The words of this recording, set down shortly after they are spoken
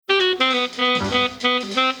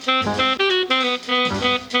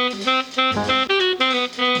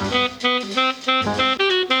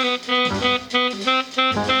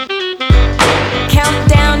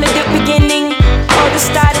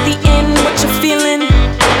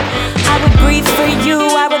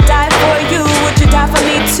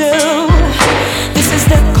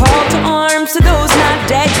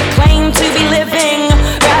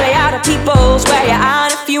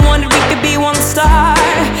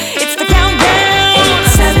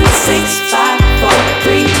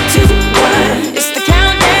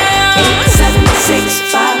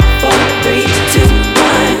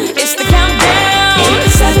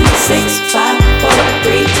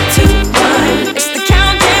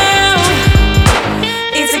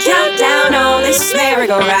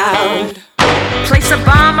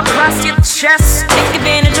chest. Take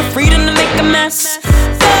advantage of freedom to make a mess.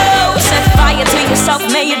 So set fire to yourself,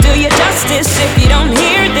 may you do you justice. If you don't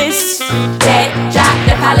hear this, dead, drop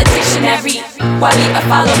the politicianary. Why be a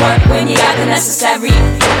follower when you got the necessary?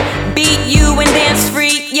 Beat you and dance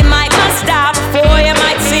free. You might must stop before you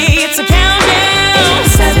might see. It's a countdown. 8,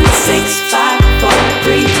 7, 6, 5, 4,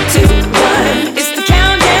 3, 2, 1. It's the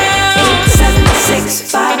countdown. 8, 7, 6,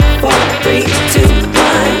 5, 4, 3, 2,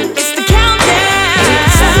 1. It's the countdown.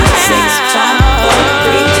 8, 7, 6, 5, 4,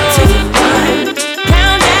 3, 2, 1.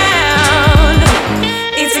 Countdown.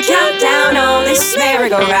 It's a countdown on this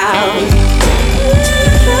merry-go-round.